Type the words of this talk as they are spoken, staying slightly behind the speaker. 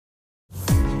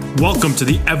Welcome to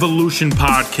the Evolution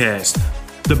Podcast,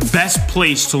 the best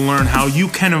place to learn how you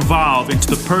can evolve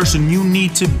into the person you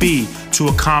need to be to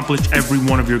accomplish every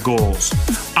one of your goals.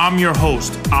 I'm your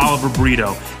host, Oliver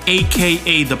Brito,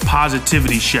 aka the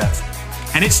Positivity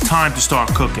Chef, and it's time to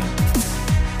start cooking.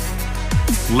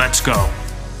 Let's go.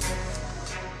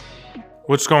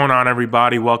 What's going on,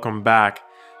 everybody? Welcome back.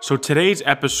 So today's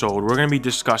episode, we're going to be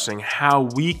discussing how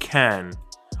we can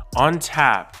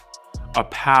untap a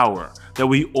power that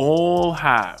we all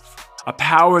have, a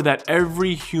power that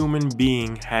every human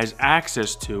being has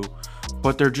access to,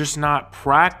 but they're just not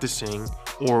practicing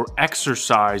or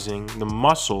exercising the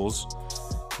muscles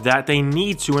that they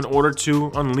need to in order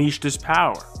to unleash this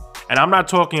power. And I'm not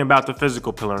talking about the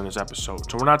physical pillar in this episode.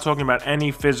 So we're not talking about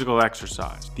any physical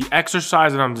exercise. The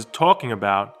exercise that I'm just talking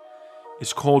about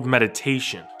is called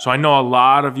meditation. So I know a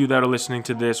lot of you that are listening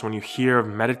to this, when you hear of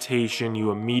meditation,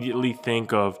 you immediately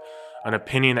think of an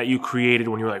opinion that you created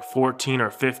when you were like 14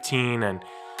 or 15, and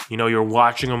you're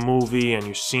watching a movie and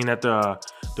you've seen that there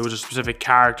was a specific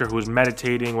character who was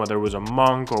meditating, whether it was a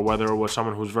monk or whether it was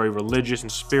someone who's very religious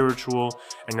and spiritual,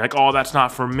 and you're like, oh, that's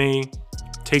not for me.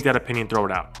 Take that opinion, throw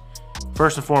it out.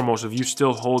 First and foremost, if you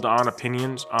still hold on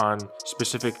opinions on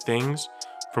specific things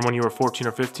from when you were 14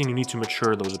 or 15, you need to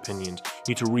mature those opinions.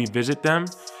 You need to revisit them,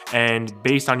 and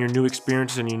based on your new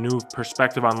experiences and your new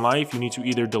perspective on life, you need to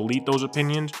either delete those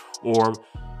opinions or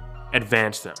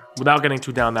advance them. Without getting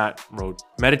too down that road,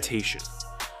 meditation.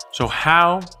 So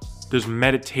how does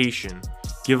meditation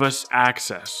give us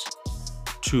access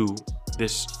to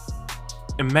this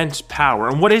immense power?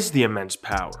 And what is the immense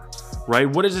power, right?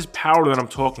 What is this power that I'm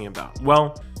talking about?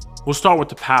 Well, we'll start with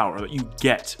the power that you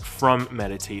get from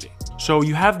meditating. So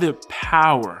you have the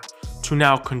power to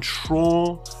now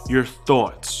control your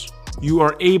thoughts. You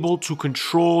are able to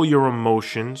control your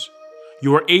emotions.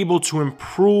 You are able to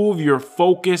improve your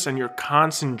focus and your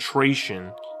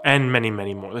concentration, and many,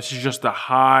 many more. This is just the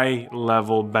high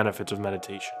level benefits of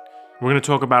meditation. We're going to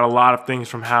talk about a lot of things,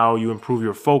 from how you improve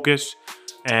your focus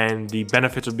and the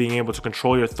benefits of being able to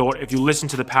control your thought. If you listen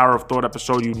to the Power of Thought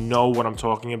episode, you know what I'm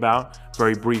talking about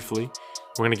very briefly.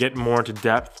 We're going to get more into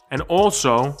depth. And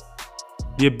also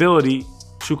the ability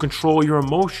to control your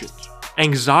emotions.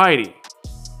 Anxiety.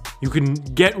 You can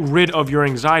get rid of your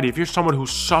anxiety. If you're someone who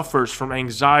suffers from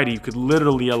anxiety, you could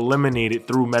literally eliminate it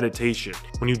through meditation.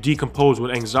 When you decompose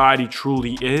what anxiety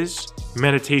truly is,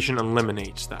 meditation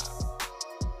eliminates that.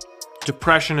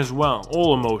 Depression as well,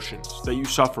 all emotions that you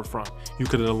suffer from, you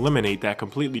could eliminate that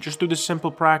completely just through this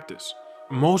simple practice.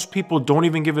 Most people don't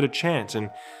even give it a chance, and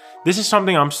this is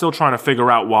something I'm still trying to figure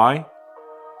out why.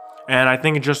 And I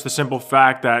think it's just the simple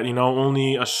fact that,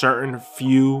 only a certain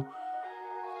few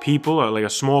people, or like a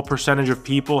small percentage of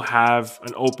people, have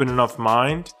an open enough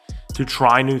mind to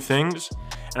try new things.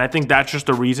 And I think that's just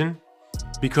the reason,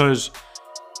 because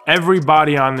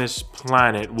everybody on this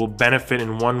planet will benefit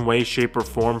in one way, shape, or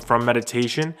form from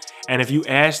meditation. And if you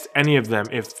asked any of them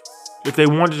if they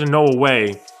wanted to know a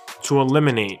way to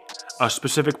eliminate a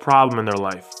specific problem in their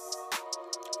life,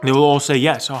 they will all say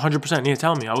yes, 100%. Yeah,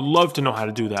 tell me. I would love to know how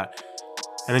to do that.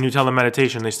 And then you tell them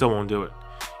meditation, they still won't do it.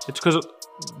 It's because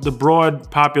the broad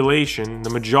population,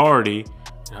 the majority,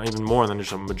 even more than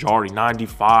just a majority,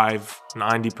 95,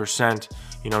 90%,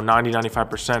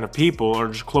 90-95% of people are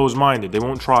just closed-minded. They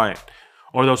won't try it.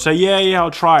 Or they'll say, yeah,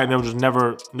 I'll try it, and they'll just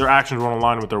never, their actions won't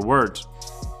align with their words.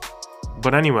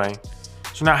 But anyway,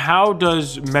 so now how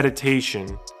does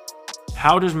meditation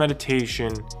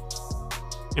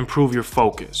improve your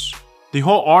focus? The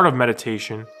whole art of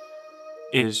meditation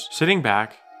is sitting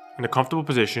back in a comfortable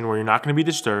position where you're not going to be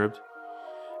disturbed.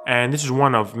 And this is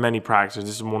one of many practices.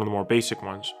 This is one of the more basic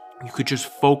ones. You could just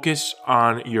focus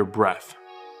on your breath.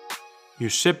 You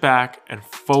sit back and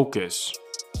focus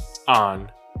on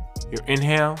your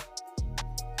inhale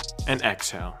and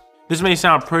exhale. This may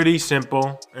sound pretty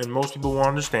simple and most people won't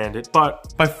understand it,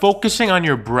 but by focusing on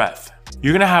your breath,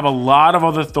 you're going to have a lot of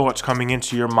other thoughts coming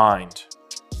into your mind.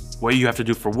 What you have to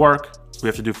do for work, what you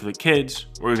have to do for the kids,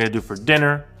 what you're going to do for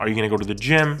dinner, are you going to go to the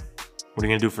gym, what are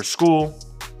you going to do for school,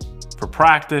 for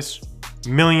practice.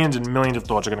 Millions and millions of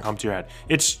thoughts are going to come to your head.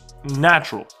 It's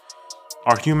natural.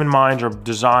 Our human minds are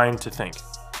designed to think.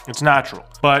 It's natural.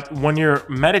 But when you're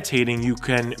meditating, you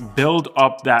can build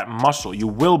up that muscle. You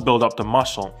will build up the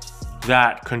muscle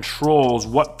that controls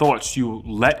what thoughts you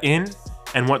let in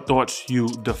and what thoughts you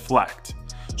deflect.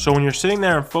 So when you're sitting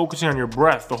there and focusing on your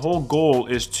breath, the whole goal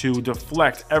is to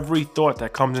deflect every thought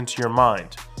that comes into your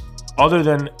mind, other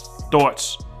than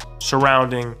thoughts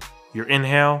surrounding your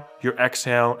inhale, your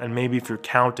exhale, and maybe if you're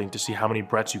counting to see how many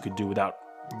breaths you could do without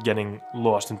getting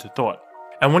lost into thought.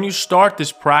 And when you start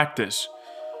this practice,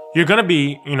 you're going to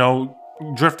be,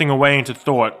 drifting away into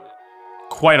thought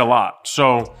quite a lot.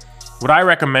 So what I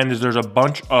recommend is there's a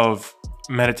bunch of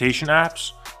meditation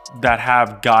apps that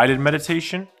have guided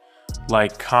meditation,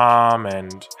 like Calm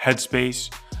and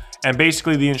Headspace. And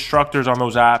basically the instructors on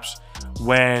those apps,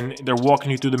 when they're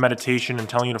walking you through the meditation and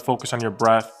telling you to focus on your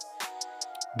breath,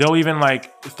 they'll even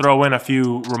like throw in a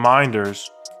few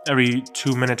reminders every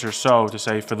 2 minutes or so to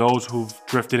say, for those who've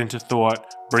drifted into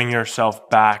thought, bring yourself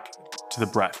back to the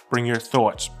breath. Bring your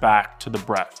thoughts back to the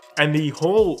breath. And the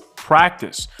whole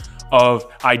practice of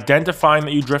identifying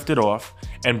that you drifted off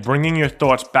and bringing your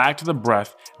thoughts back to the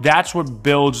breath, that's what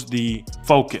builds the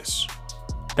focus.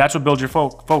 That's what builds your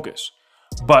focus.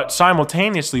 But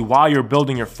simultaneously, while you're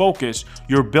building your focus,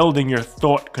 you're building your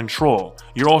thought control.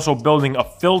 You're also building a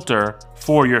filter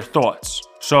for your thoughts.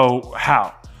 So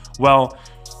how? Well,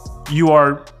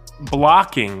 you're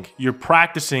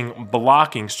practicing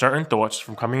blocking certain thoughts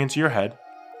from coming into your head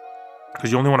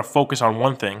because you only want to focus on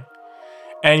one thing.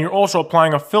 And you're also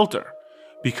applying a filter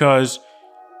because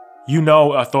you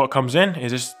know a thought comes in.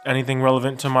 Is this anything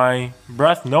relevant to my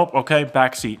breath? Nope. Okay,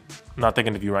 backseat. I'm not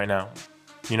thinking of you right now.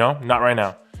 You know, not right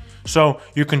now. So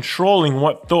you're controlling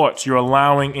what thoughts you're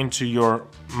allowing into your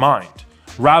mind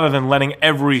rather than letting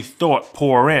every thought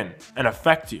pour in and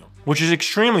affect you, which is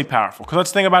extremely powerful. Because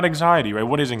let's think about anxiety, right?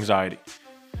 What is anxiety?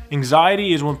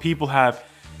 Anxiety is when people have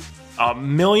a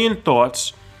million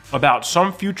thoughts about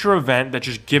some future event that's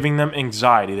just giving them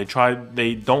anxiety.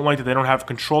 They don't like that they don't have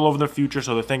control over their future,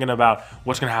 so they're thinking about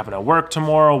what's gonna happen at work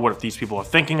tomorrow, what if these people are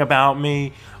thinking about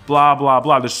me, blah, blah,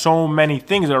 blah. There's so many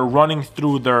things that are running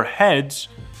through their heads,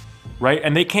 right?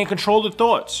 And they can't control the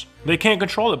thoughts. They can't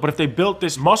control it. But if they built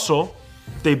this muscle,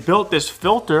 if they built this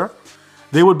filter,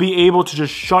 they would be able to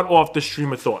just shut off the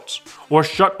stream of thoughts or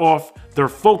shut off their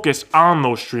focus on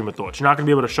those stream of thoughts. You're not gonna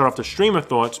be able to shut off the stream of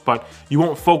thoughts, but you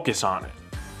won't focus on it,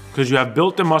 because you have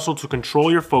built the muscle to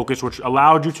control your focus, which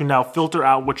allowed you to now filter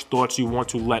out which thoughts you want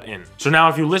to let in. So now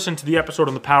if you listen to the episode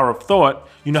on the power of thought,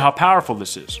 you know how powerful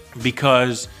this is.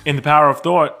 Because in the power of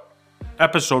thought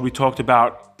episode, we talked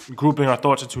about grouping our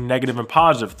thoughts into negative and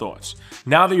positive thoughts.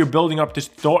 Now that you're building up this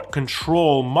thought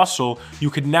control muscle, you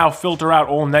can now filter out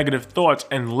all negative thoughts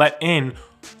and let in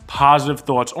positive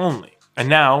thoughts only. And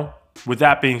now, with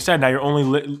that being said, now you're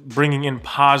only bringing in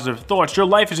positive thoughts. Your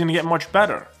life is gonna get much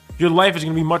better. Your life is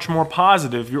going to be much more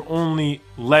positive. You're only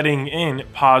letting in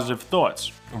positive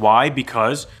thoughts. Why?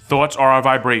 Because thoughts are a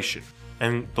vibration.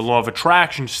 And the law of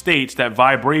attraction states that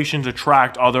vibrations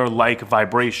attract other like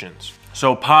vibrations.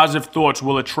 So positive thoughts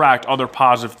will attract other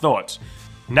positive thoughts.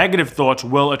 Negative thoughts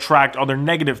will attract other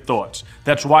negative thoughts.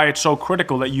 That's why it's so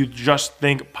critical that you just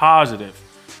think positive.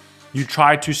 You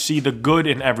try to see the good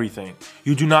in everything.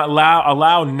 You do not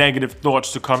allow negative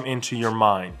thoughts to come into your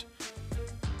mind.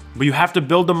 But you have to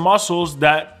build the muscles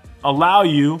that allow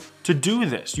you to do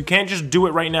this. You can't just do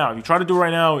it right now. If you try to do it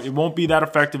right now, it won't be that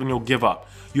effective and you'll give up.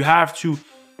 You have to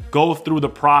go through the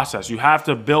process. You have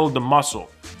to build the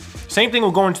muscle. Same thing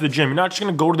with going to the gym. You're not just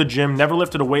gonna go to the gym, never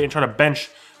lift a weight and try to bench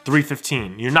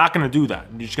 315. You're not gonna do that.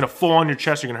 You're just gonna fall on your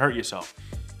chest, you're gonna hurt yourself.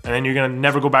 And then you're gonna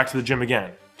never go back to the gym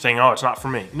again, saying, oh, it's not for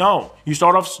me. No, you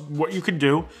start off what you could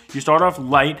do. You start off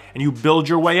light and you build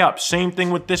your way up. Same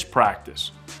thing with this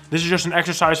practice. This is just an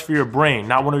exercise for your brain,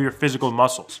 not one of your physical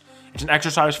muscles. It's an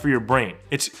exercise for your brain.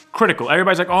 It's critical.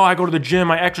 Everybody's like, oh, I go to the gym,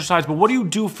 I exercise, but what do you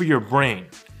do for your brain?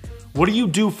 What do you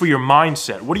do for your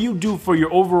mindset? What do you do for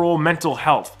your overall mental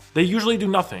health? They usually do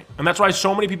nothing. And that's why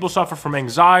so many people suffer from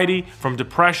anxiety, from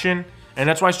depression, and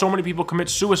that's why so many people commit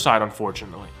suicide,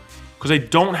 unfortunately. Because they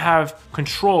don't have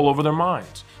control over their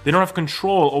minds. They don't have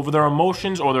control over their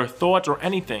emotions or their thoughts or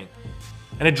anything.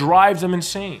 And it drives them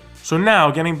insane. So now,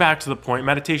 getting back to the point,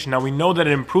 meditation, now we know that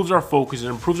it improves our focus, it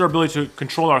improves our ability to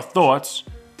control our thoughts,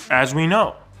 as we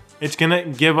know. It's gonna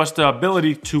give us the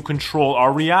ability to control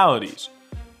our realities.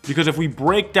 Because if we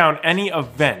break down any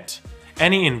event,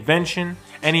 any invention,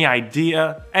 any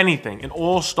idea, anything, it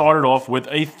all started off with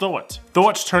a thought.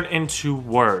 Thoughts turn into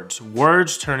words.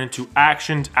 Words turn into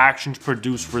actions. Actions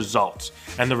produce results.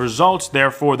 And the results,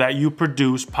 therefore, that you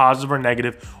produce, positive or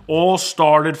negative, all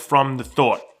started from the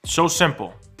thought. So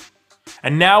simple.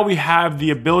 And now we have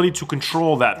the ability to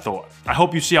control that thought. I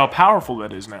hope you see how powerful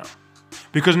that is now.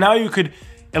 Because now you could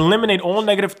eliminate all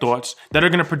negative thoughts that are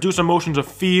going to produce emotions of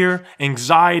fear,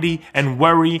 anxiety, and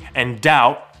worry, and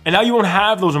doubt. And now you won't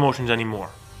have those emotions anymore.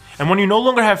 And when you no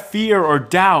longer have fear or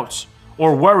doubts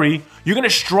or worry, you're going to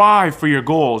strive for your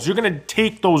goals. You're going to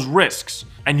take those risks.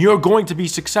 And you're going to be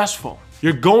successful.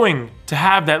 You're going to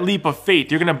have that leap of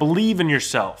faith. You're going to believe in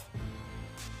yourself.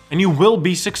 And you will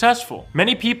be successful.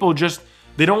 Many people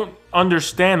they don't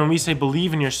understand when we say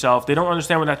believe in yourself. They don't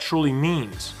understand what that truly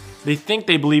means. They think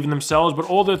they believe in themselves, but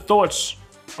all their thoughts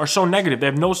are so negative. They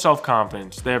have no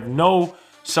self-confidence. They have no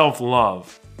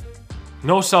self-love,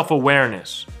 no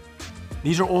self-awareness.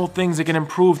 These are all things that can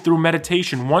improve through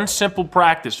meditation. One simple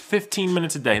practice, 15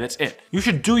 minutes a day, that's it. You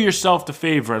should do yourself the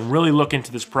favor and really look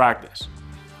into this practice.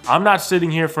 I'm not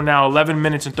sitting here for now 11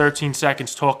 minutes and 13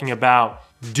 seconds talking about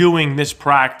doing this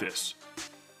practice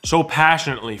so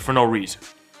passionately for no reason.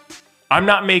 I'm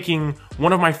not making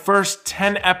one of my first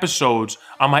 10 episodes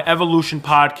on my Evolution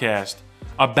podcast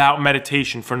about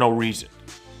meditation for no reason.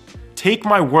 Take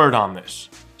my word on this.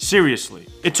 Seriously.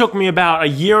 It took me about a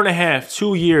year and a half,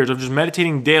 2 years of just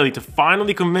meditating daily to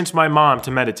finally convince my mom to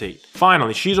meditate.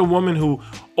 Finally, she's a woman who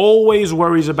always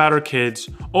worries about her kids,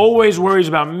 always worries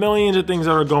about millions of things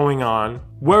that are going on,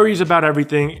 worries about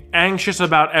everything, anxious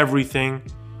about everything.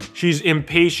 She's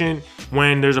impatient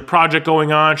when there's a project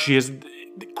going on. She has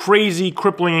crazy,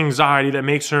 crippling anxiety that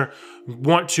makes her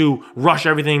want to rush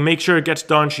everything, make sure it gets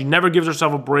done. She never gives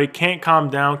herself a break, can't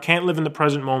calm down, can't live in the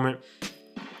present moment.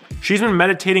 She's been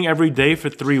meditating every day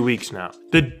for 3 weeks now.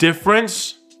 The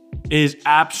difference is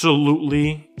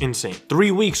absolutely insane. 3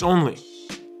 weeks only.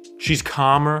 She's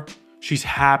calmer, she's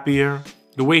happier.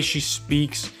 The way she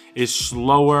speaks is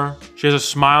slower. She has a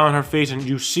smile on her face, and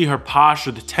you see her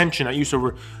posture, the tension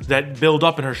that build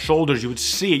up in her shoulders. You would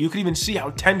see it. You could even see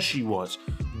how tense she was.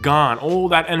 Gone. All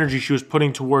that energy she was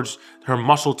putting towards her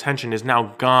muscle tension is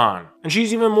now gone. And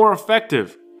she's even more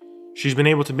effective. She's been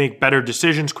able to make better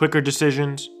decisions, quicker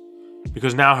decisions,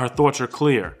 because now her thoughts are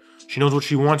clear. She knows what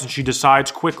she wants and she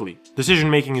decides quickly. Decision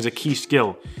making is a key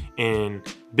skill in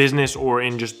business or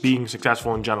in just being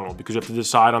successful in general, because you have to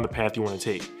decide on the path you want to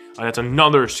take. That's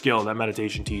another skill that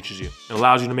meditation teaches you. It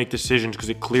allows you to make decisions because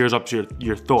it clears up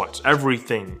your thoughts.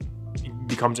 Everything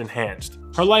becomes enhanced.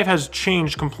 Her life has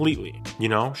changed completely, you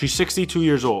know? She's 62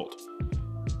 years old.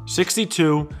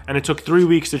 62, and it took 3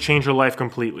 weeks to change her life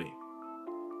completely.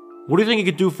 What do you think it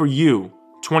could do for you?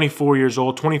 24 years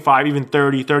old, 25, even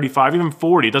 30, 35, even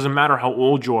 40. It doesn't matter how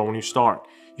old you are when you start.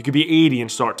 You could be 80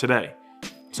 and start today.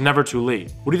 It's never too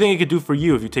late. What do you think it could do for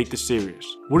you if you take this serious?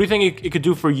 What do you think it could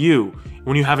do for you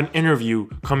when you have an interview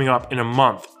coming up in a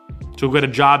month to get a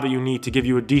job that you need to give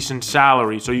you a decent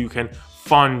salary so you can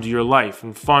fund your life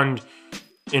and fund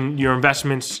in your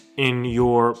investments in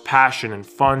your passion and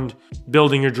fund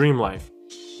building your dream life?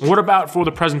 What about for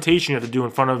the presentation you have to do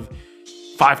in front of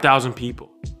 5,000 people?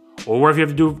 Or what if you have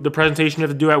to do the presentation you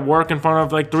have to do at work in front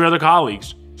of like 3 other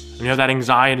colleagues? And you have that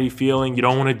anxiety feeling, you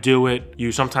don't want to do it,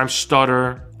 you sometimes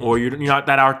stutter, or you're not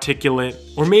that articulate.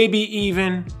 Or maybe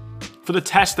even for the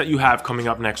test that you have coming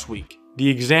up next week, the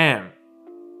exam.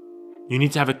 You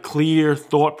need to have a clear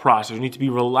thought process. You need to be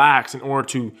relaxed in order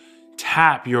to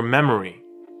tap your memory.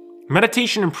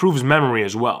 Meditation improves memory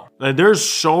as well. There's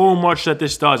so much that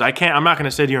this does. I'm not going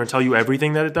to sit here and tell you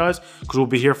everything that it does because we'll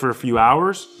be here for a few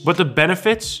hours. But the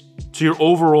benefits to your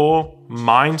overall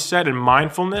mindset and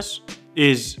mindfulness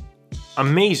is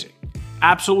amazing.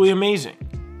 Absolutely amazing.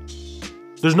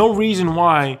 There's no reason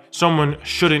why someone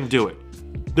shouldn't do it.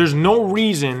 There's no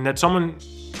reason that someone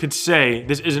could say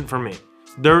this isn't for me.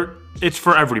 It's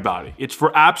for everybody. It's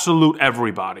for absolute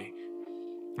everybody.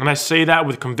 And I say that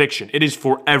with conviction. It is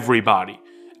for everybody.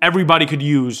 Everybody could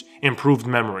use improved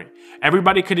memory.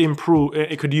 Everybody could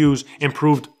use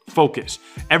improved focus.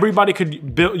 Everybody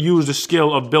could use the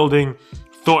skill of building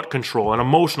thought control and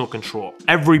emotional control.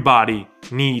 Everybody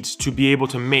needs to be able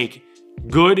to make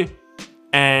good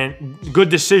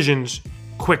decisions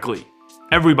quickly.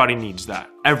 Everybody needs that.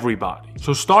 Everybody.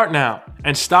 So start now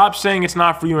and stop saying it's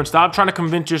not for you and stop trying to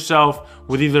convince yourself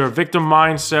with either a victim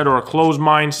mindset or a closed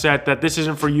mindset that this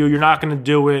isn't for you. You're not going to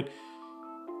do it.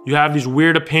 You have these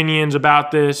weird opinions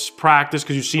about this practice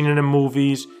because you've seen it in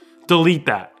movies. Delete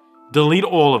that. Delete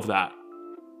all of that.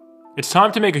 It's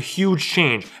time to make a huge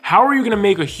change. How are you going to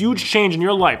make a huge change in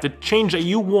your life? The change that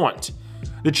you want.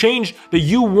 The change that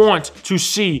you want to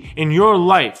see in your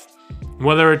life.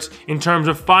 Whether it's in terms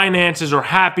of finances or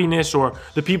happiness or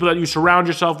the people that you surround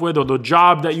yourself with or the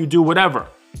job that you do, whatever.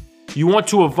 You want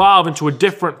to evolve into a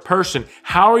different person.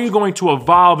 How are you going to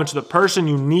evolve into the person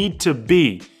you need to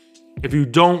be if you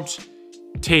don't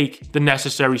take the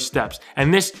necessary steps?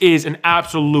 And this is an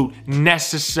absolute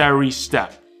necessary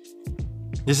step.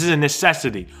 This is a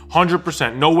necessity,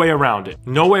 100%, no way around it.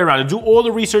 No way around it. Do all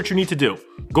the research you need to do.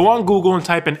 Go on Google and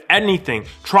type in anything.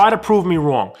 Try to prove me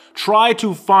wrong. Try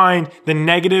to find the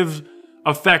negative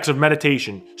effects of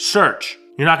meditation. Search.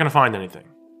 You're not going to find anything.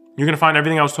 You're going to find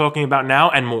everything I was talking about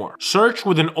now and more. Search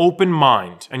with an open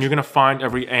mind, and you're going to find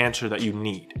every answer that you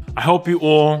need. I hope you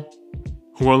all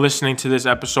who are listening to this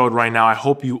episode right now, I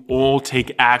hope you all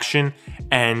take action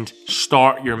and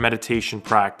start your meditation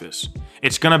practice.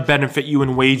 It's gonna benefit you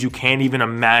in ways you can't even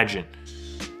imagine.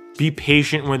 Be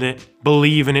patient with it,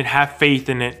 believe in it, have faith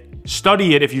in it.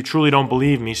 Study it if you truly don't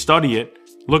believe me. Study it.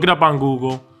 Look it up on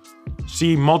Google.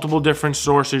 See multiple different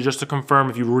sources just to confirm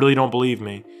if you really don't believe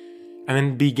me. And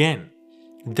then begin.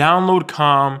 Download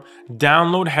Calm,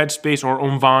 download Headspace or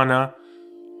Umvana,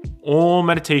 all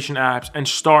meditation apps, and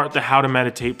start the How to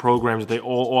Meditate programs they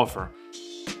all offer.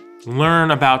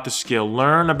 Learn about the skill,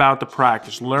 learn about the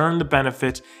practice, learn the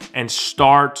benefits, and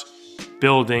start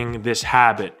building this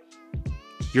habit.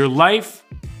 Your life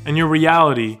and your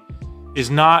reality is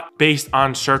not based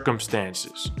on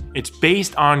circumstances. It's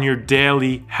based on your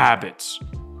daily habits.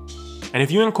 And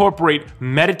if you incorporate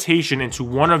meditation into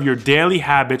one of your daily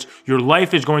habits, your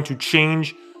life is going to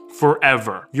change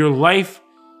forever. Your life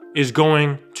is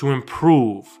going to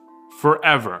improve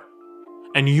forever.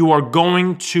 And you are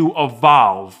going to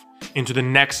evolve into the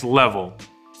next level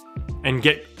and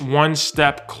get one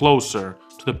step closer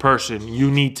to the person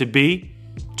you need to be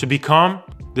to become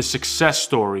the success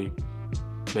story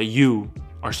that you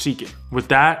are seeking. With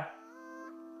that,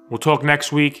 we'll talk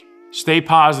next week. Stay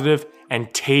positive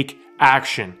and take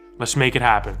action. Let's make it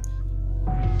happen.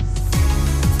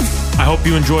 I hope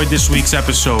you enjoyed this week's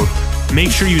episode.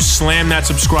 Make sure you slam that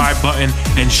subscribe button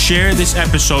and share this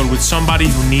episode with somebody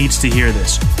who needs to hear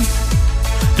this.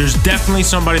 There's definitely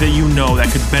somebody that you know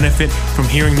that could benefit from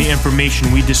hearing the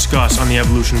information we discuss on the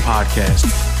Evolution Podcast.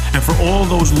 And for all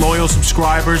those loyal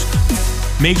subscribers,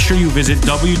 make sure you visit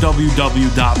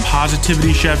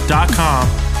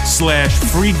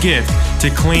www.positivitychef.com/free gift to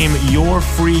claim your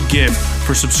free gift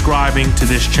for subscribing to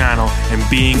this channel and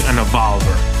being an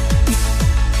evolver.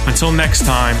 Until next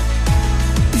time,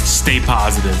 stay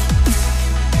positive.